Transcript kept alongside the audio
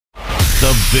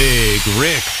The Big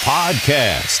Rick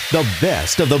Podcast. The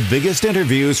best of the biggest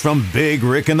interviews from Big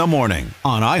Rick in the Morning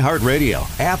on iHeartRadio,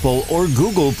 Apple or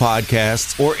Google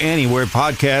Podcasts, or anywhere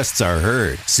podcasts are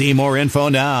heard. See more info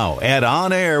now at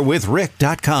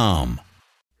onairwithrick.com.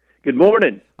 Good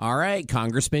morning. All right,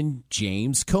 Congressman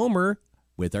James Comer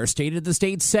with our State of the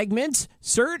State segment.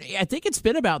 Sir, I think it's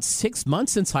been about 6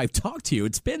 months since I've talked to you.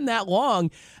 It's been that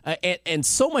long, and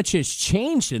so much has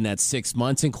changed in that 6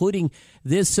 months, including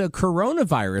this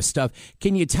coronavirus stuff.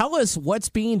 Can you tell us what's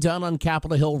being done on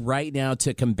Capitol Hill right now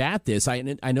to combat this? I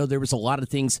know there was a lot of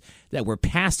things that were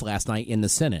passed last night in the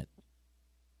Senate.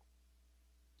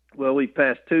 Well, we've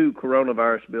passed two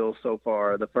coronavirus bills so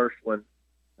far. The first one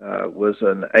was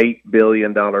an $8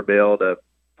 billion bill to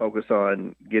focus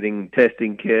on getting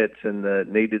testing kits and the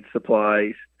needed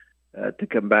supplies to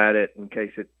combat it in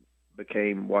case it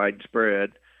became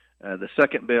widespread. The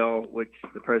second bill, which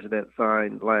the president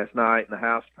signed last night and the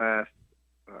House passed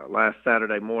last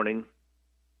Saturday morning,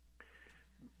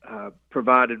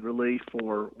 provided relief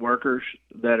for workers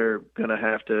that are going to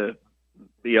have to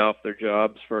be off their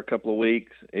jobs for a couple of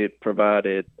weeks. It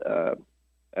provided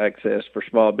access for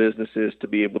small businesses to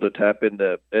be able to tap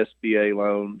into SBA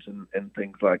loans and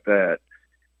things like that.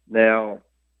 Now,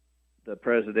 the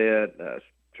president,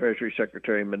 Treasury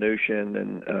Secretary Mnuchin,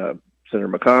 and Senator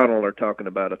McConnell are talking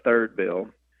about a third bill,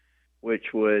 which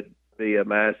would be a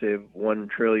massive $1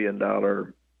 trillion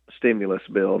stimulus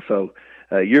bill. So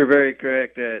you're very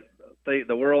correct that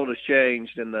the world has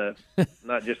changed in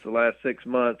not just the last 6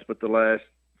 months, but the last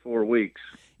 4 weeks.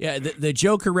 Yeah, the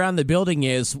joke around the building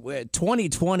is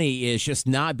 2020 is just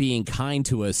not being kind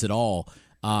to us at all.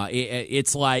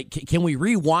 It's like, can we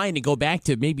rewind and go back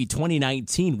to maybe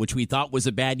 2019, which we thought was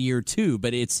a bad year too,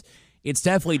 but it's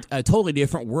definitely a totally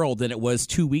different world than it was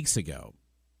 2 weeks ago.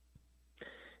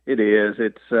 It is.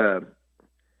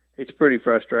 It's pretty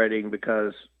frustrating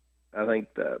because I think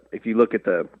if you look at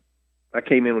I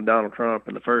came in with Donald Trump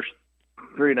in the first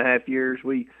 3.5 years,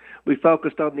 we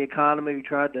focused on the economy. We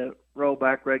tried to roll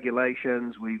back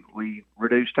regulations. We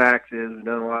reduced taxes. We've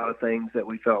done a lot of things that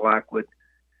we felt like would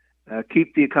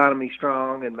keep the economy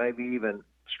strong and maybe even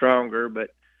stronger.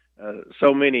 But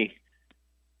so many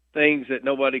things that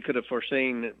nobody could have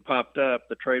foreseen popped up.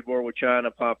 The trade war with China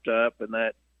popped up, and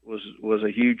that was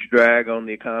a huge drag on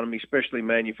the economy, especially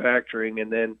manufacturing.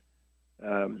 And then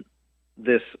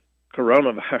this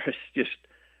coronavirus just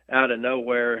out of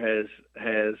nowhere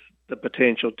has the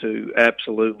potential to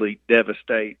absolutely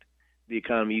devastate the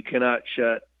economy. You cannot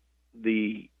shut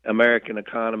the American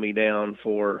economy down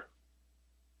for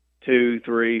 2,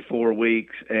 3, 4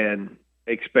 weeks and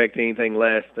expect anything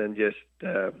less than just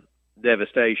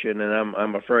devastation. And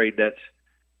I'm afraid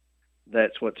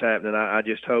that's what's happening. I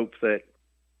just hope that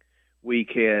we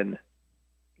can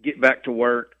get back to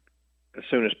work as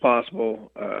soon as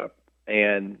possible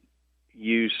and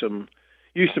use some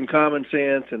common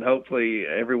sense, and hopefully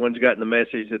everyone's gotten the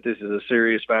message that this is a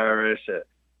serious virus,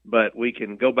 but we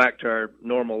can go back to our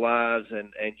normal lives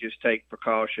and just take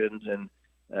precautions and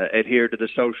adhere to the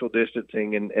social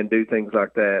distancing and do things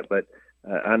like that. But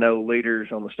I know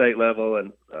leaders on the state level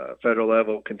and federal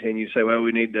level continue to say, well,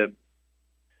 we need to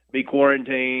be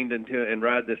quarantined and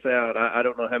ride this out. I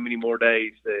don't know how many more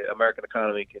days the American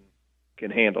economy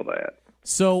can handle that.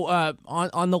 So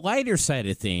on the lighter side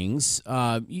of things,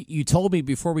 you told me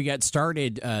before we got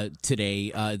started today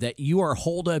that you are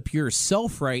holed up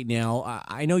yourself right now.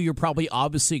 I know you're probably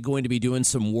obviously going to be doing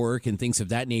some work and things of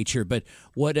that nature, but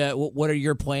what are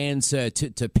your plans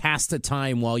to pass the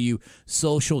time while you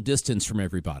social distance from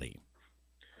everybody?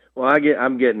 Well,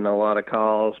 I'm getting a lot of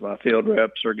calls. My field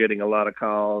reps are getting a lot of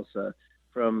calls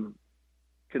from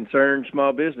concerned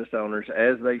small business owners,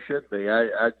 as they should be.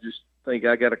 I just think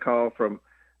I got a call from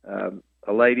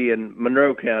a lady in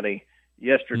Monroe County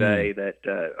yesterday that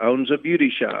owns a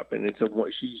beauty shop, and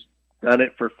she's done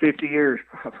it for 50 years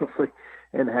probably,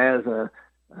 and has a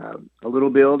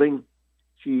little building.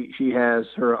 She has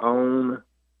her own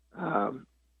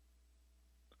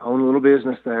little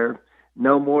business there.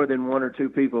 No more than 1 or 2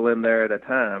 people in there at a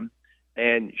time,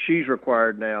 and she's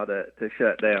required now to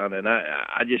shut down. And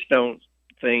I just don't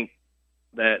think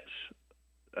that's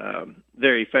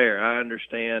very fair. I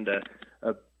understand,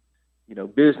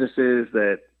 businesses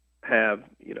that have,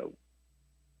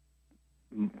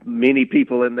 many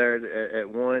people in there at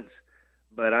once,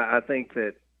 but I think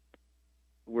that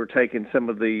we're taking some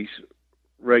of these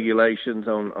regulations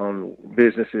on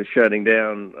businesses shutting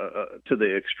down to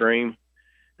the extreme.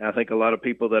 I think a lot of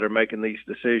people that are making these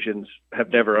decisions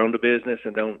have never owned a business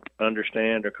and don't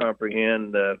understand or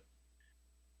comprehend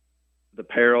the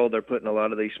peril they're putting a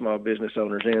lot of these small business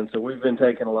owners in. So we've been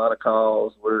taking a lot of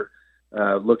calls. We're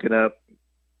looking up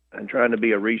and trying to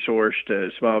be a resource to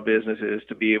small businesses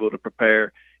to be able to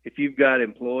prepare. If you've got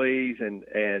employees and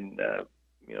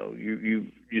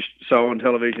you just saw on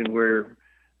television where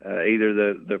either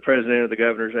the president or the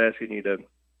governor is asking you to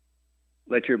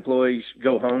let your employees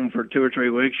go home for 2 or 3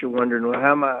 weeks, you're wondering, well,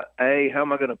 how am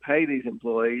I going to pay these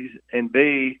employees? And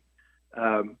B,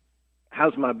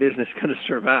 how's my business going to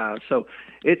survive? So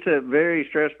it's a very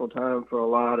stressful time for a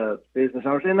lot of business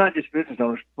owners, and not just business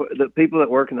owners, the people that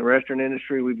work in the restaurant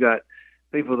industry. We've got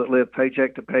people that live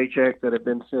paycheck to paycheck that have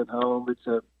been sent home.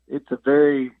 It's a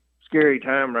very scary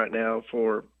time right now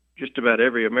for just about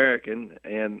every American,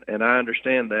 and I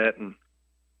understand that, and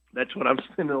that's what I'm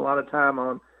spending a lot of time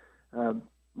on,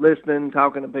 listening,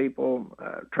 talking to people,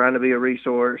 trying to be a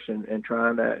resource, and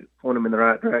trying to point them in the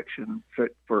right direction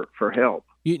for help.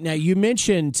 Now, you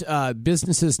mentioned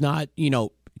businesses not,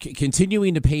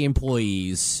 continuing to pay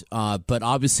employees, but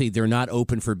obviously they're not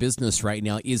open for business right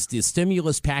now. Is the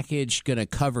stimulus package going to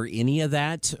cover any of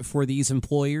that for these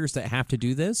employers that have to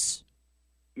do this?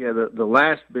 Yeah, the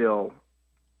last bill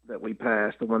that we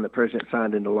passed, the one the president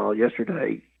signed into law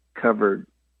yesterday, covered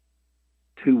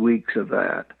 2 weeks of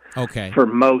that. Okay. For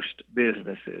most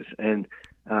businesses. And,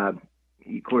 of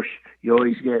course, you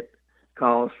always get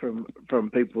calls from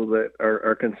people that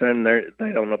are concerned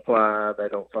they don't apply, they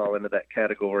don't fall into that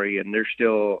category, and there's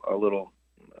still a little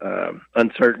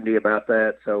uncertainty about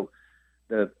that. So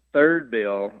the third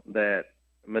bill that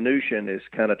Mnuchin is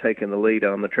kind of taking the lead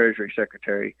on, the Treasury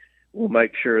Secretary, will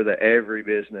make sure that every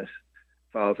business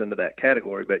falls into that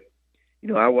category. But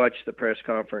I watched the press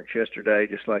conference yesterday,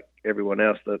 just like everyone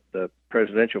else, the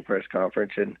presidential press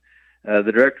conference, and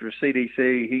the director of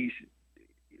CDC, he's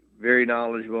very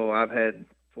knowledgeable. I've had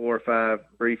 4 or 5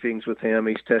 briefings with him.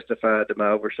 He's testified to my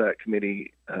oversight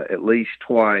committee at least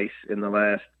twice in the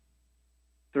last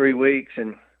 3 weeks,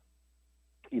 and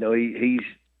he's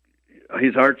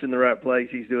his heart's in the right place.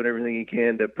 He's doing everything he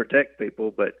can to protect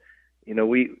people, but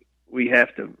we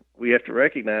have to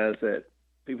recognize that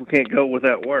people can't go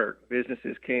without work.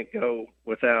 Businesses can't go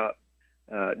without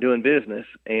doing business,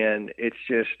 and it's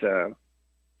just a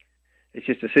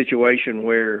situation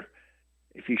where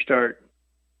if you start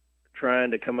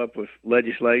trying to come up with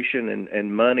legislation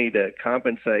and money to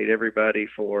compensate everybody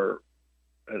for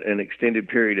an extended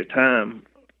period of time,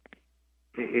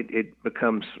 it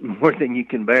becomes more than you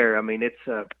can bear. I mean,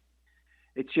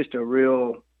 it's just a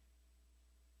real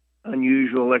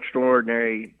unusual,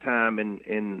 extraordinary time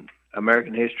in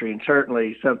American history, and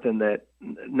certainly something that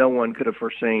no one could have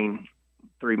foreseen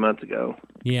 3 months ago.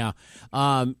 Yeah.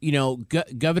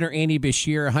 Governor Andy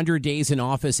Beshear, 100 days in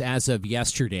office as of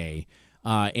yesterday.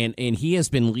 And he has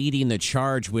been leading the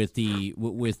charge with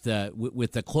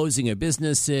the closing of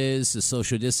businesses, the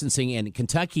social distancing, and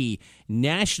Kentucky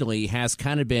nationally has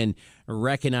kind of been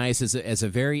recognized as a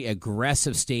very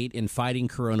aggressive state in fighting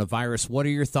coronavirus. What are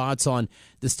your thoughts on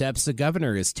the steps the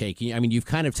governor is taking? I mean, you've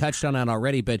kind of touched on it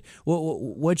already, but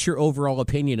what's your overall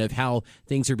opinion of how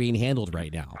things are being handled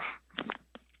right now?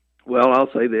 Well,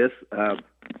 I'll say this: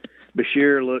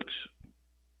 Beshear looks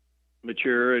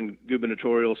mature and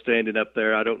gubernatorial standing up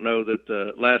there. I don't know that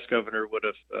the last governor would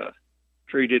have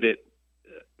treated it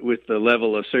with the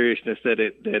level of seriousness that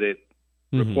it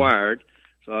mm-hmm. required.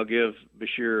 So I'll give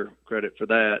Beshear credit for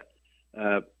that.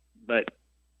 But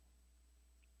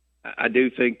I do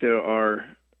think there are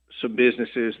some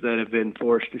businesses that have been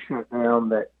forced to shut down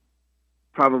that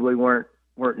probably weren't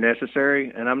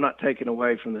necessary. And I'm not taking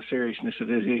away from the seriousness of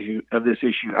this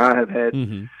issue. I have had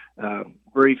mm-hmm.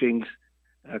 Briefings.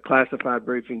 Classified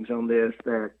briefings on this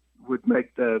that would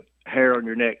make the hair on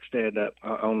your neck stand up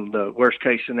on the worst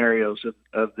case scenarios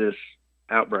of this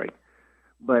outbreak.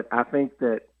 But I think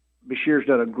that Beshear's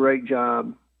done a great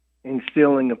job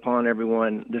instilling upon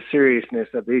everyone the seriousness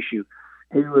of the issue.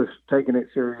 He was taking it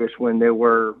serious when there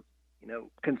were,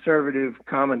 conservative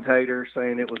commentators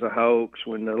saying it was a hoax,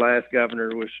 when the last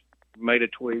governor made a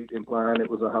tweet implying it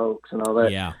was a hoax and all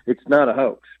that. Yeah. It's not a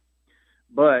hoax.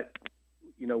 But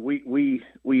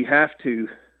we have to.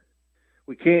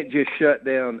 We can't just shut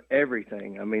down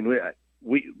everything. I mean,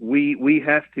 we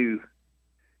have to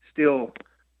still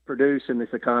produce in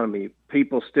this economy.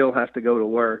 People still have to go to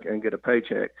work and get a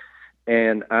paycheck,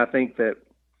 and I think that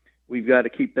we've got to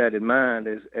keep that in mind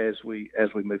as we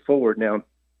move forward. Now,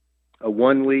 a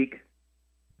 1 week,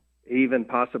 even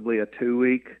possibly a 2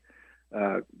 week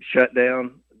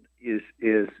shutdown is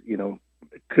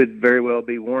could very well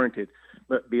be warranted.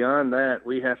 But beyond that,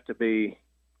 we have to be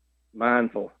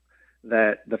mindful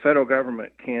that the federal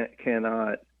government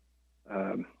cannot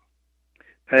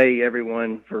pay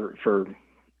everyone for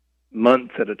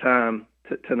months at a time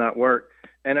to not work,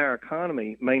 and our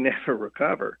economy may never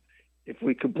recover if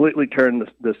we completely turn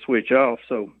the switch off.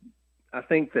 So I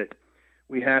think that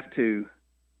we have to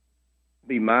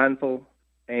be mindful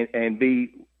and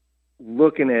be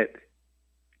looking at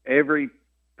every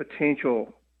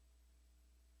potential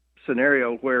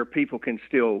scenario where people can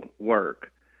still work.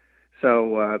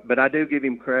 So, but I do give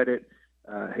him credit.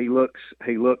 He looks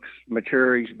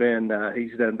mature. He's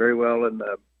done very well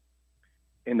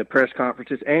in the press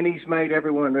conferences, and he's made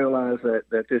everyone realize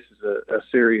that this is a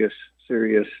serious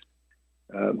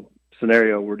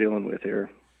scenario we're dealing with here.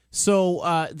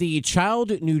 So the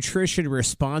Child Nutrition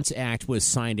Response Act was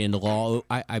signed into law.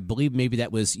 I believe maybe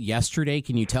that was yesterday.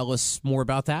 Can you tell us more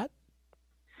about that?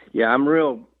 Yeah, I'm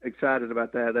real excited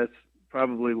about that. That's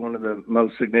probably one of the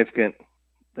most significant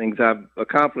things I've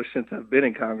accomplished since I've been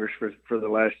in Congress for the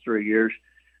last 3 years.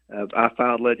 I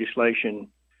filed legislation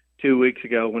 2 weeks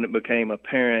ago when it became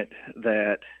apparent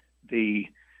that the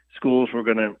schools were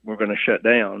going to shut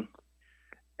down.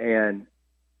 And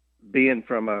being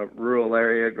from a rural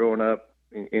area, growing up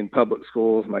in public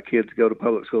schools, my kids go to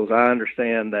public schools, I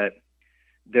understand that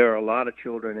there are a lot of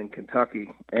children in Kentucky,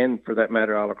 and for that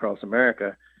matter all across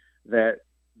America, that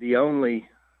the only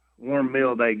warm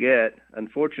meal they get,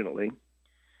 unfortunately,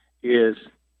 is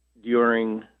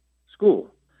during school.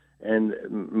 And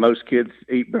most kids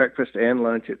eat breakfast and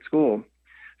lunch at school.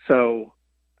 So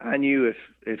I knew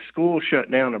if school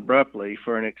shut down abruptly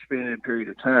for an extended period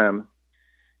of time,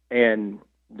 and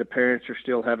the parents are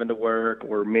still having to work,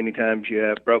 or many times you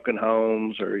have broken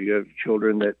homes, or you have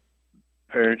children that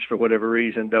parents, for whatever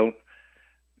reason, don't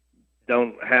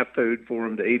have food for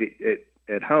them to eat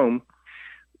at home,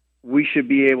 we should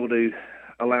be able to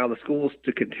allow the schools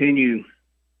to continue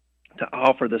to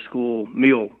offer the school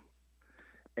meal.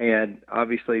 And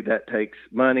obviously that takes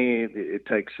money. It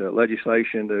takes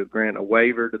legislation to grant a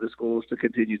waiver to the schools to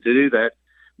continue to do that.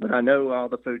 But I know all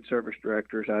the food service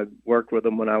directors. I worked with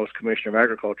them when I was Commissioner of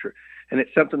Agriculture, and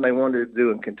it's something they wanted to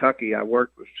do in Kentucky. I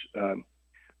worked with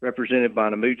Representative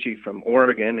Bonamucci from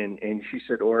Oregon, and she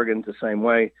said Oregon's the same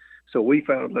way. So we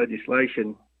filed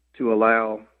legislation to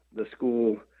allow the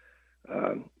school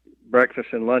breakfast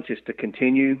and lunches to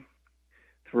continue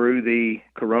through the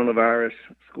coronavirus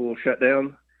school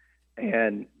shutdown,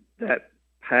 and that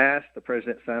passed. The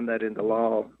president signed that into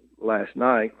law last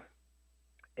night.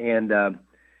 And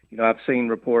I've seen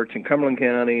reports in Cumberland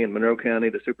County and Monroe County.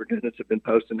 The superintendents have been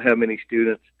posting how many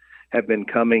students have been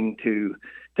coming to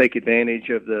take advantage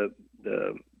of the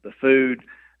food.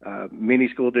 Many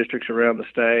school districts around the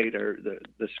state, or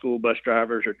the school bus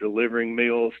drivers are delivering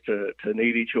meals to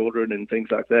needy children and things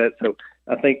like that. So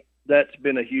I think that's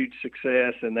been a huge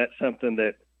success, and that's something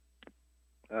that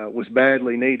was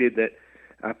badly needed that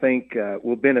I think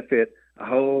will benefit a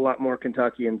whole lot more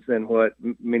Kentuckians than what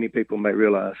many people may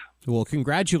realize. Well,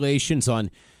 congratulations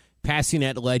on passing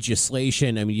that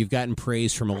legislation. I mean, you've gotten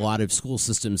praise from a lot of school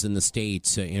systems in the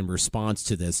state in response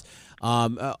to this.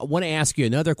 I want to ask you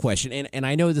another question, and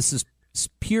I know this is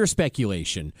pure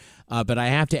speculation, but I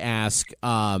have to ask,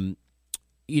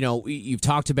 you've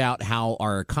talked about how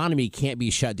our economy can't be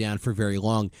shut down for very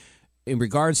long. In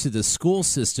regards to the school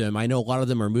system, I know a lot of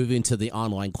them are moving to the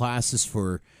online classes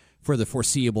for the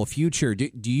foreseeable future.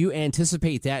 Do you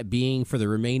anticipate that being for the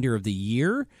remainder of the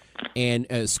year, and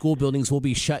school buildings will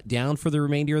be shut down for the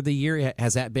remainder of the year?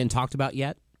 Has that been talked about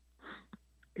yet?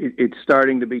 It's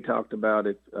starting to be talked about.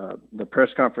 At the press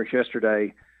conference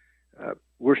yesterday,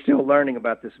 we're still learning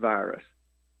about this virus.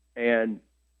 And,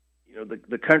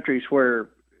 the countries where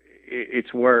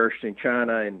it's worse, in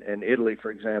China and Italy,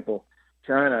 for example,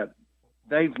 China,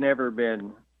 they've never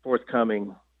been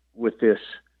forthcoming with this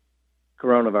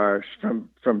coronavirus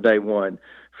from day one.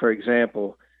 For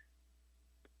example,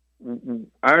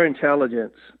 our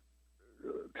intelligence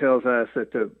tells us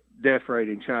that the death rate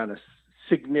in China is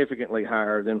significantly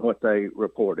higher than what they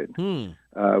reported.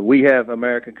 We have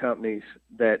American companies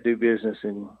that do business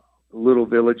in little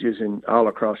villages and all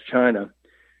across China,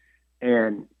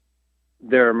 and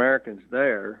there are Americans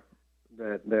there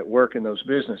that work in those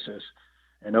businesses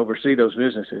and oversee those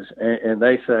businesses, and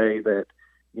they say that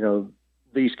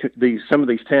some of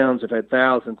these towns have had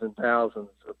thousands and thousands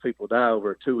of people die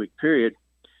over a 2-week period,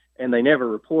 and they never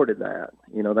reported that.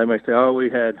 They may say, "Oh, we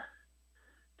had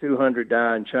 200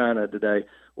 die in China today."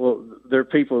 Well, there are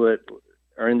people that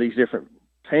are in these different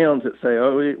towns that say,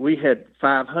 "Oh, we had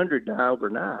 500 die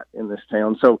overnight in this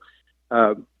town." So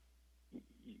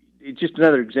it's just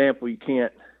another example. You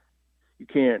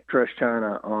can't trust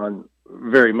China on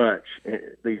very much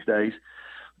these days.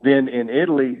 Then in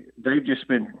Italy, they've just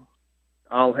been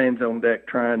all hands on deck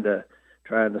trying to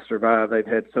survive. They've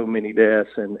had so many deaths,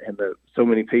 and so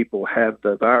many people have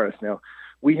the virus. Now,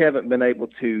 we haven't been able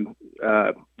to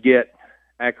get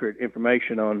accurate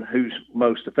information on who's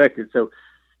most affected. So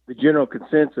the general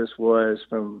consensus was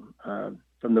from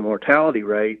the mortality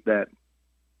rate that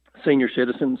senior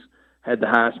citizens had the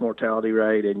highest mortality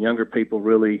rate, and younger people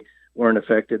really weren't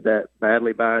affected that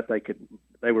badly by it.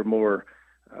 They were more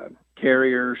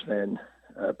carriers than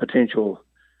potential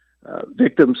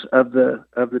victims of the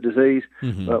disease.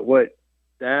 Mm-hmm. But what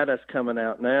data's coming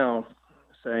out now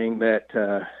saying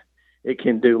that it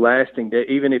can do lasting,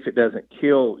 even if it doesn't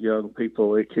kill young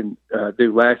people, it can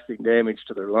do lasting damage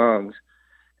to their lungs.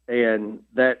 And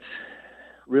that's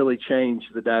really changed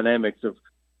the dynamics of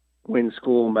when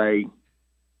school may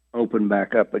open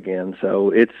back up again.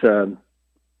 So it's,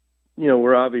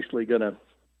 we're obviously going to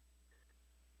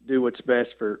do what's best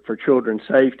for children's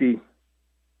safety.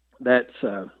 That's,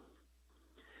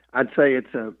 I'd say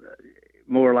it's a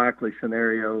more likely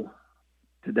scenario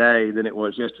today than it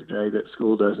was yesterday that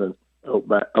school doesn't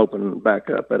open back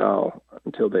up at all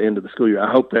until the end of the school year.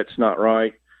 I hope that's not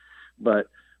right, but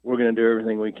we're going to do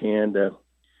everything we can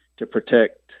to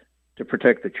protect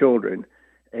the children.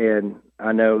 And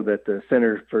I know that the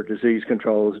Center for Disease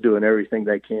Control is doing everything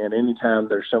they can. Anytime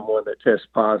there's someone that tests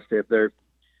positive,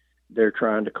 they're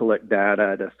trying to collect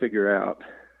data to figure out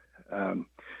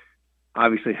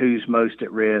obviously who's most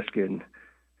at risk, and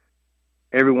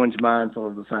everyone's mindful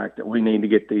of the fact that we need to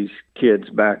get these kids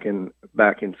back in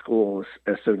school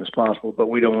as soon as possible, but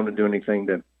we don't want to do anything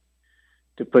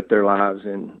to put their lives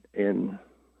in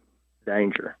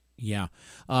danger. Yeah.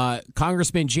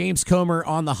 Congressman James Comer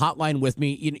on the hotline with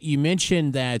me. You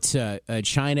mentioned that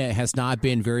China has not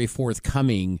been very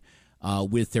forthcoming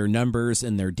with their numbers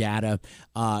and their data.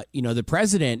 The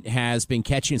president has been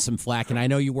catching some flack, and I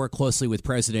know you work closely with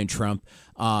President Trump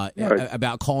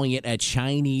about calling it a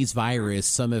Chinese virus.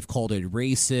 Some have called it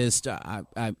racist.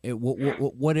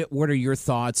 What are your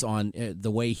thoughts on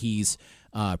the way he's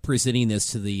presenting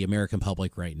this to the American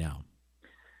public right now?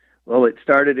 Well, it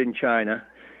started in China.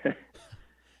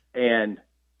 And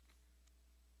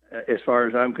as far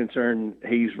as I'm concerned,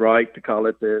 he's right to call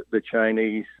it the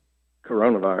Chinese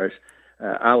coronavirus.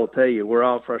 I will tell you, we're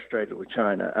all frustrated with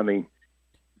China. I mean,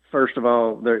 first of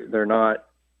all,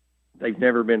 they've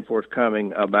never been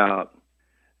forthcoming about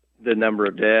the number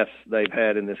of deaths they've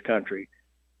had in this country,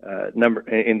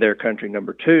 in their country.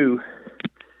 Number two,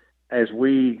 as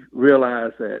we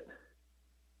realize that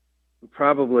we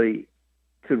probably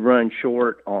could run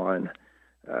short on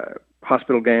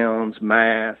hospital gowns,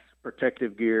 masks,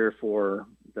 protective gear for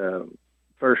the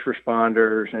first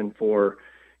responders and for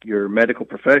your medical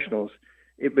professionals,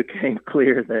 it became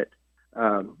clear that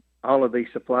all of these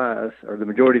supplies, or the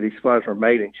majority of these supplies, are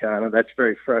made in China. That's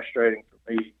very frustrating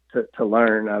for me to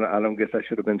learn. I don't guess I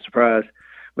should have been surprised.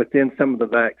 But then some of the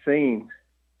vaccines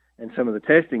and some of the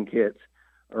testing kits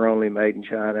are only made in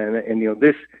China. And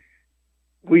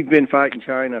we've been fighting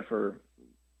China for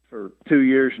 2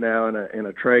 years now in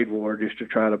a trade war just to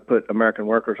try to put American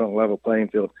workers on a level playing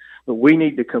field. But we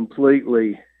need to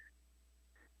completely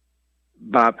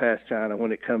bypass China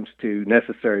when it comes to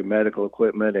necessary medical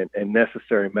equipment and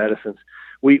necessary medicines.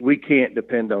 We can't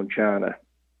depend on China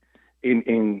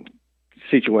in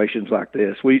situations like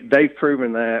this. They've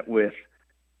proven that with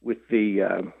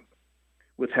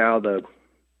how the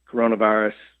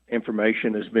coronavirus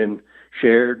information has been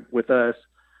shared with us.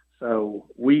 So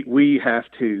we have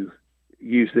to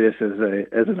use this as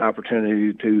an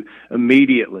opportunity to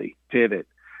immediately pivot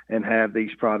and have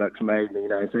these products made in the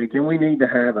United States. And we need to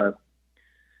have a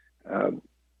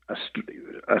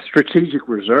strategic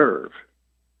reserve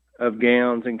of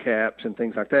gowns and caps and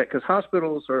things like that, because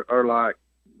hospitals are like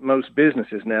most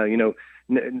businesses now.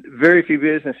 Very few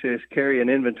businesses carry an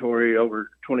inventory over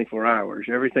 24 hours.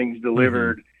 Everything's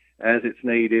delivered as it's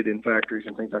needed in factories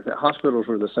and things like that. Hospitals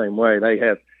are the same way. They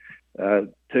have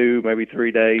 2, maybe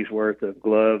 3 days worth of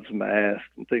gloves, masks,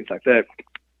 and things like that.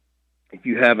 If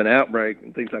you have an outbreak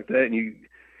and things like that, and you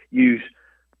use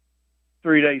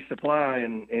 3 days supply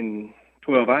in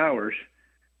 12 hours,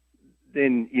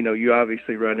 then you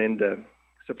obviously run into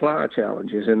supply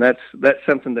challenges, and that's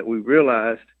something that we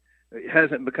realized. It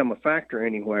hasn't become a factor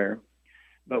anywhere,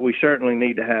 but we certainly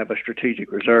need to have a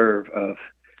strategic reserve of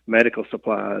medical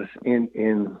supplies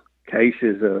in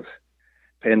cases of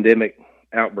pandemic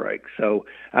outbreaks. So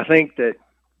I think that,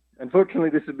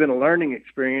 unfortunately, this has been a learning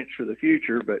experience for the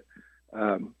future, but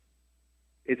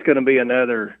it's going to be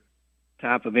another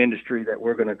type of industry that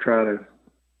we're going to try to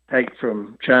take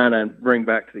from China and bring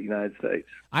back to the United States.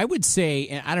 I would say,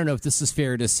 and I don't know if this is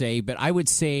fair to say, but I would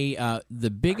say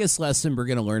the biggest lesson we're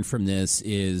going to learn from this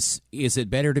is it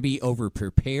better to be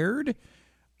overprepared,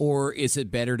 or is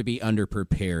it better to be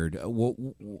underprepared?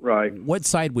 Right. What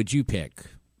side would you pick?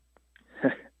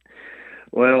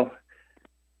 Well,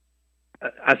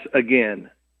 Again,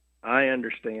 I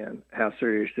understand how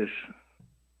serious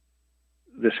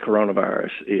this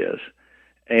coronavirus is,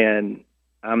 and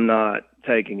I'm not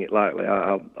taking it lightly.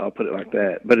 I'll put it like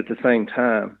that. But at the same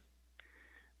time,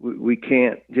 we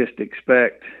can't just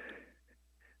expect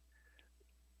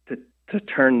to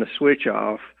turn the switch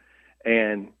off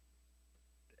and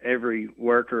every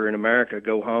worker in America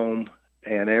go home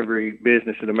and every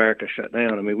business in America shut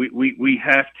down. I mean, we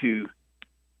have to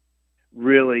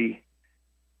really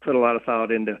put a lot of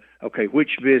thought into, okay,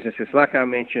 which businesses, like I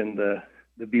mentioned,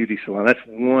 the beauty salon, that's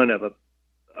one of a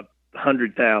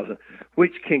 100,000,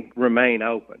 which can remain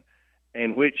open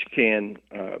and which can,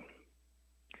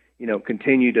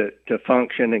 continue to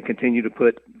function and continue to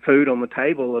put food on the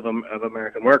table of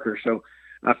American workers. So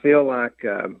I feel like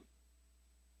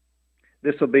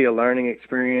this will be a learning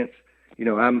experience.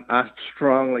 I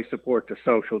strongly support the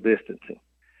social distancing.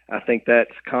 I think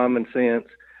that's common sense.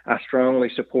 I strongly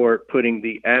support putting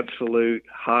the absolute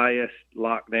highest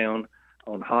lockdown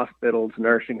on hospitals,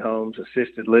 nursing homes,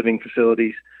 assisted living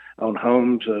facilities, on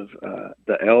homes of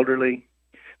the elderly,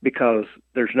 because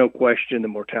there's no question the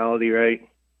mortality rate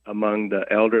among the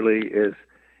elderly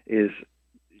is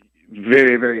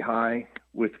very, very high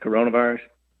with coronavirus.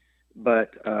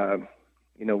 But,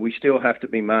 we still have to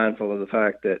be mindful of the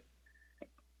fact that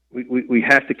we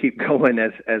have to keep going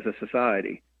as a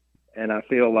society. And I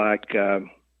feel like,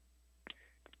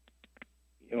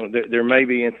 there may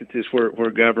be instances where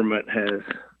government has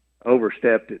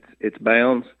overstepped its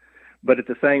bounds, but at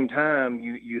the same time,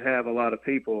 you have a lot of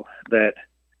people that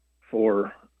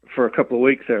for a couple of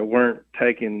weeks there weren't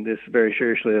taking this very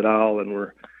seriously at all,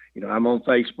 and I'm on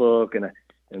Facebook and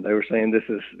they were saying this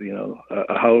is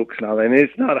a hoax and all that, and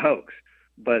it's not a hoax,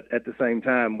 but at the same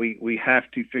time, we have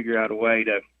to figure out a way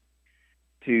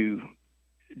to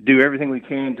do everything we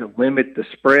can to limit the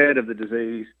spread of the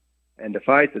disease and to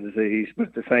fight the disease, but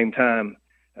at the same time,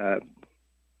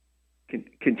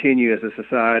 continue as a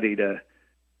society to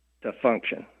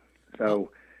function.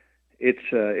 So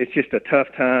it's just a tough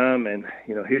time, and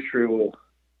history will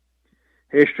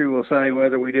say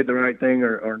whether we did the right thing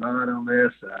or not on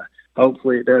this.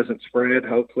 Hopefully it doesn't spread.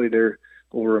 Hopefully there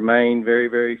will remain very,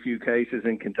 very few cases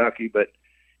in Kentucky, but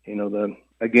the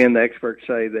experts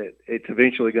say that it's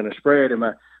eventually going to spread. And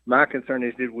my concern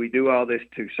is, did we do all this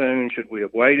too soon? Should we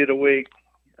have waited a week?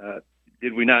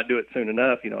 Did we not do it soon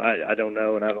enough? I don't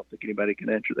know, and I don't think anybody can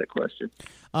answer that question.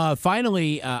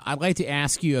 Finally, I'd like to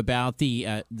ask you about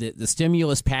the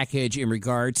stimulus package in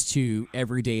regards to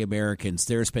everyday Americans.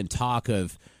 There's been talk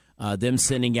of them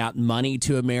sending out money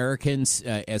to Americans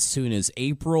as soon as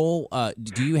April.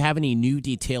 Do you have any new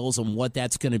details on what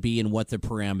that's going to be and what the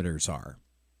parameters are?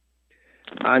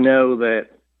 I know that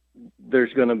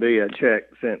there's going to be a check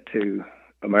sent to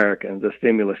Americans, a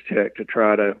stimulus check, to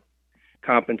try to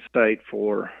compensate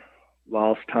for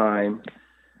lost time.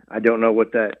 I don't know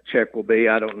what that check will be.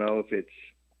 I don't know if it's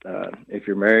if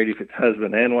you're married, if it's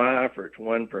husband and wife, or it's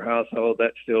one per household.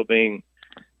 That's still being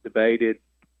debated.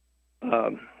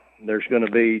 There's going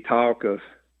to be talk of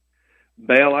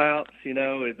bailouts.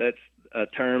 That's a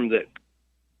term that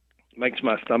makes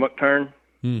my stomach turn.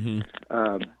 Mm-hmm.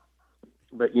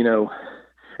 But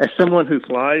as someone who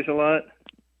flies a lot,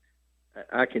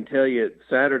 I can tell you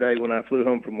Saturday when I flew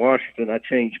home from Washington, I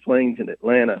changed planes in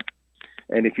Atlanta.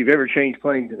 And if you've ever changed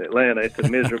planes in Atlanta, it's a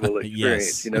miserable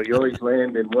experience. Yes. You always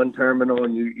land in one terminal,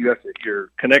 and you have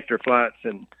your connector flights,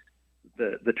 and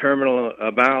the terminal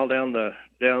a mile down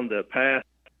the path.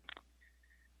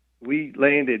 We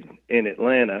landed in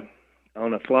Atlanta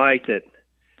on a flight that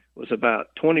was about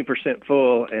 20%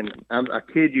 full, and I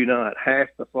kid you not, half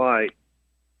the flight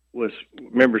was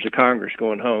members of Congress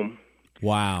going home.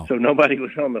 Wow. So nobody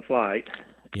was on the flight.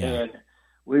 Yeah. And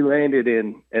we landed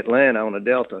in Atlanta on a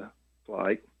Delta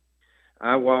flight.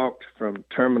 I walked from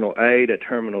Terminal A to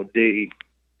Terminal D.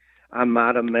 I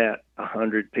might have met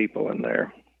 100 people in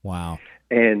there. Wow.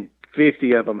 And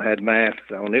 50 of them had masks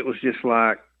on. It was just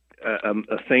like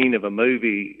a scene of a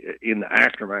movie in the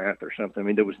aftermath or something. I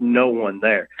mean, there was no one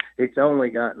there. It's only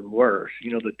gotten worse.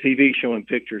 The TV showing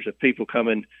pictures of people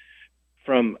coming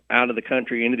from out of the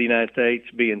country into the United States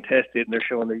being tested, and they're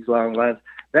showing these long lines.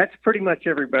 That's pretty much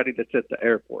everybody that's at the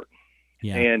airport.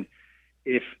 Yeah. And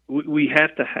if we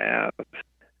have to have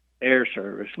air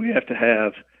service, we have to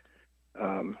have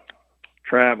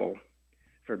travel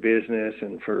for business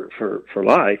and for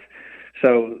life.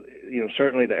 So,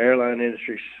 certainly the airline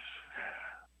industry's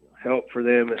help for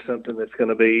them is something that's going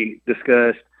to be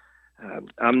discussed.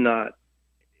 I'm not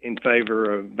in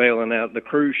favor of bailing out the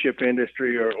cruise ship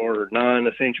industry or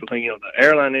non-essential thing. The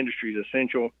airline industry is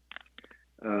essential,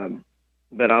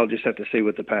 but I'll just have to see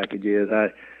what the package is.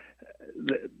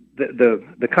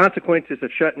 the consequences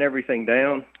of shutting everything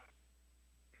down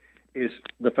is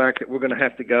the fact that we're going to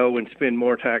have to go and spend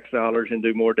more tax dollars and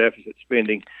do more deficit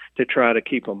spending to try to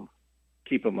keep them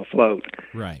afloat.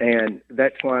 Right. And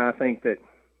that's why I think that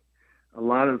a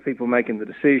lot of the people making the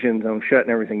decisions on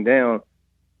shutting everything down,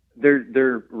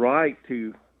 they're right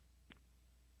to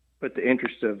put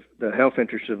the health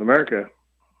interest of America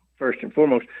first and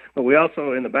foremost. But we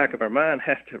also, in the back of our mind,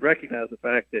 have to recognize the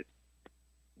fact that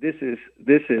this is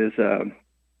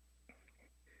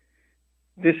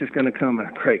going to come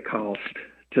at a great cost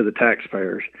to the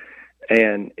taxpayers,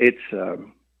 and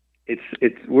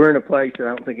we're in a place that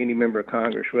I don't think any member of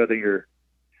Congress, whether you're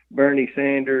Bernie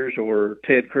Sanders or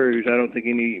Ted Cruz, I don't think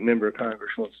any member of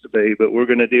Congress wants to be, but we're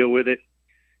going to deal with it,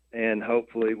 and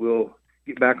hopefully we'll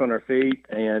get back on our feet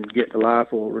and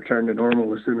life will return to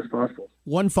normal as soon as possible.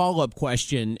 One follow-up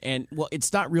question, and well,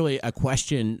 it's not really a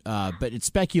question, but it's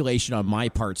speculation on my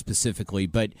part specifically.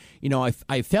 But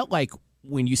I felt like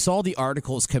when you saw the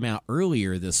articles come out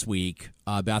earlier this week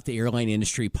about the airline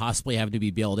industry possibly having to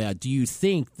be bailed out, do you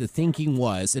think the thinking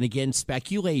was, and again,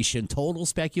 speculation, total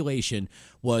speculation,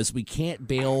 was we can't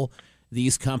bail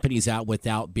these companies out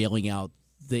without bailing out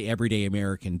the everyday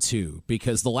American too?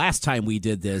 Because the last time we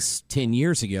did this 10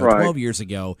 years ago, right, 12 years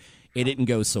ago, it didn't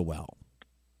go so well.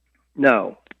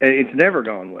 No, it's never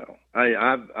gone well.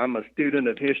 I'm a student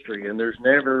of history, and there's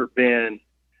never been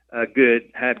a good,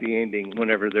 happy ending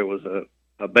whenever there was a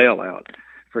bailout.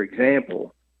 For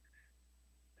example,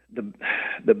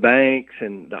 the banks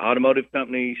and the automotive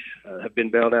companies have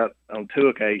been bailed out on 2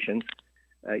 occasions.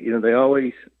 They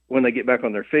always, when they get back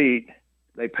on their feet,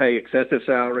 they pay excessive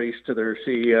salaries to their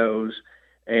CEOs,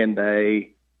 and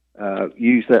they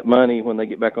use that money when they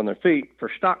get back on their feet for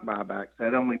stock buybacks.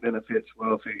 That only benefits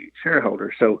wealthy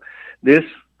shareholders. So this,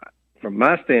 from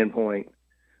my standpoint,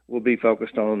 will be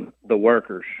focused on the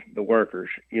workers, the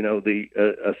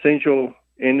essential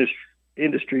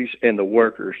industries and the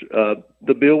workers.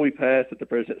 The bill we passed that the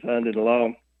president signed into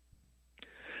law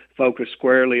focused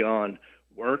squarely on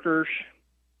workers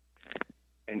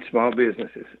and small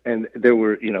businesses. And there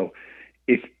were,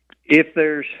 if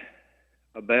there's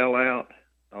a bailout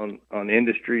on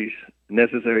industries,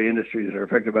 necessary industries that are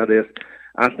affected by this,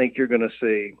 I think you're going to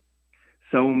see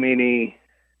so many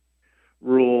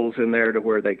rules in there to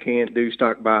where they can't do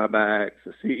stock buybacks.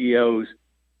 The CEOs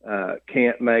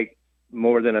can't make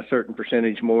more than a certain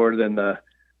percentage more than the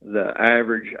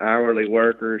average hourly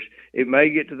workers. It may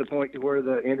get to the point to where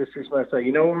the industries might say,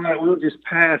 you know what, we'll just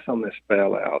pass on this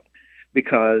bailout,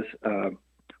 because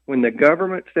when the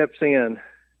government steps in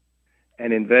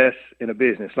and invests in a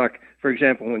business, like, for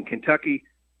example, when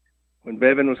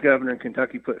Bevin was governor in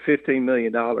Kentucky, put $15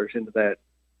 million into that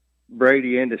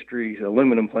Brady Industries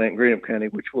aluminum plant in Greenup County,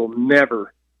 which will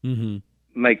never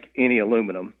make any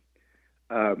aluminum.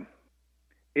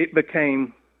 It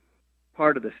became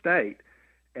part of the state.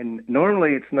 And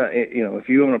normally it's not, if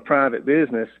you own a private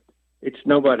business, it's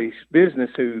nobody's business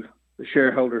who the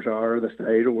shareholders are, or the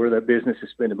state, or where that business is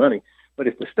spending money. But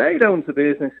if the state owns the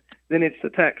business, then it's the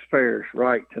taxpayers'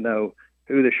 right to know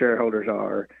who the shareholders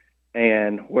are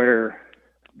and where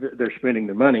they're spending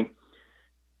their money.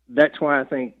 That's why I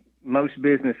think most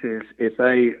businesses, if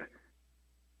they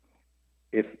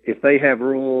have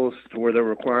rules to where they're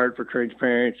required for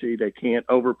transparency, they can't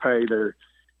overpay their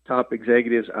top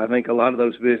executives, I think a lot of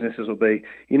those businesses will be,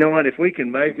 you know what, if we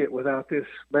can make it without this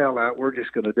bailout, we're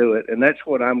just going to do it. And that's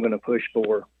what I'm going to push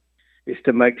for, is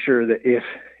to make sure that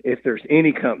if there's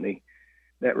any company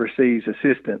that receives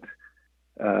assistance,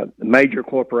 major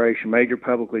corporation, major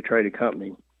publicly traded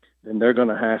company, then they're going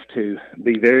to have to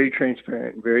be very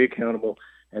transparent and very accountable,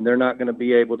 and they're not going to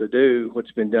be able to do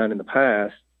what's been done in the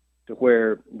past, to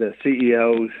where the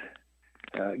CEOs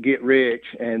get rich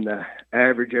and the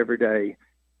average everyday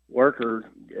worker,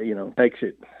 takes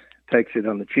it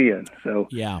on the chin. So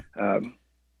yeah, a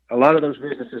lot of those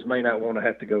businesses may not want to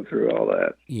have to go through all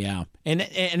that. Yeah, and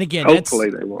again, hopefully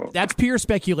they won't. That's pure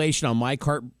speculation on my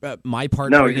part.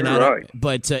 No, you're right.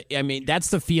 But that's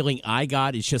the feeling I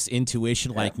got. It's just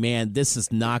intuition. Like, man, this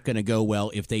is not going to go well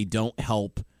if they don't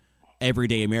help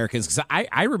everyday Americans. Because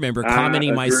I remember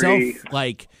commenting myself,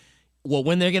 like, well,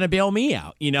 when they're going to bail me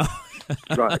out,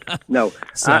 Right. No,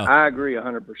 so, I agree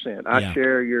 100%. I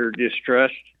share your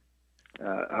distrust.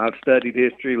 I've studied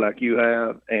history like you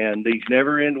have, and these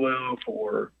never end well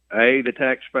for A, the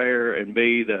taxpayer, and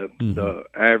B, the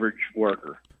average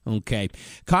worker. Okay.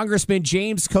 Congressman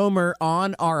James Comer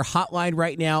on our hotline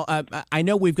right now. I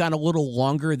know we've gone a little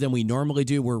longer than we normally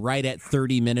do. We're right at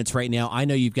 30 minutes right now. I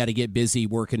know you've got to get busy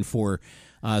working for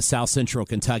South Central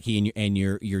Kentucky and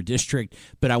your district.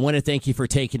 But I want to thank you for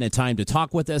taking the time to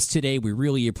talk with us today. We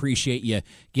really appreciate you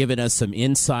giving us some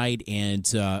insight. And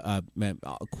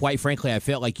quite frankly, I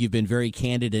felt like you've been very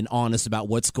candid and honest about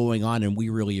what's going on, and we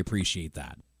really appreciate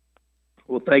that.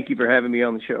 Well, thank you for having me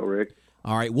on the show, Rick.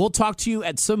 All right, we'll talk to you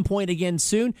at some point again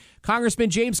soon.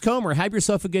 Congressman James Comer, have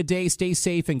yourself a good day. Stay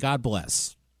safe, and God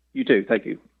bless. You too. Thank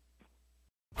you.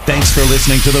 Thanks for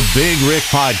listening to the Big Rick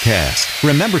Podcast.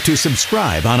 Remember to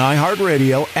subscribe on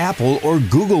iHeartRadio, Apple, or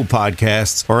Google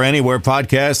Podcasts, or anywhere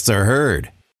podcasts are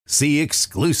heard. See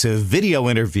exclusive video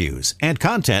interviews and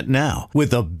content now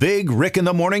with the Big Rick in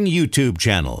the Morning YouTube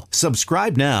channel.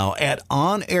 Subscribe now at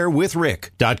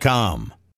onairwithrick.com.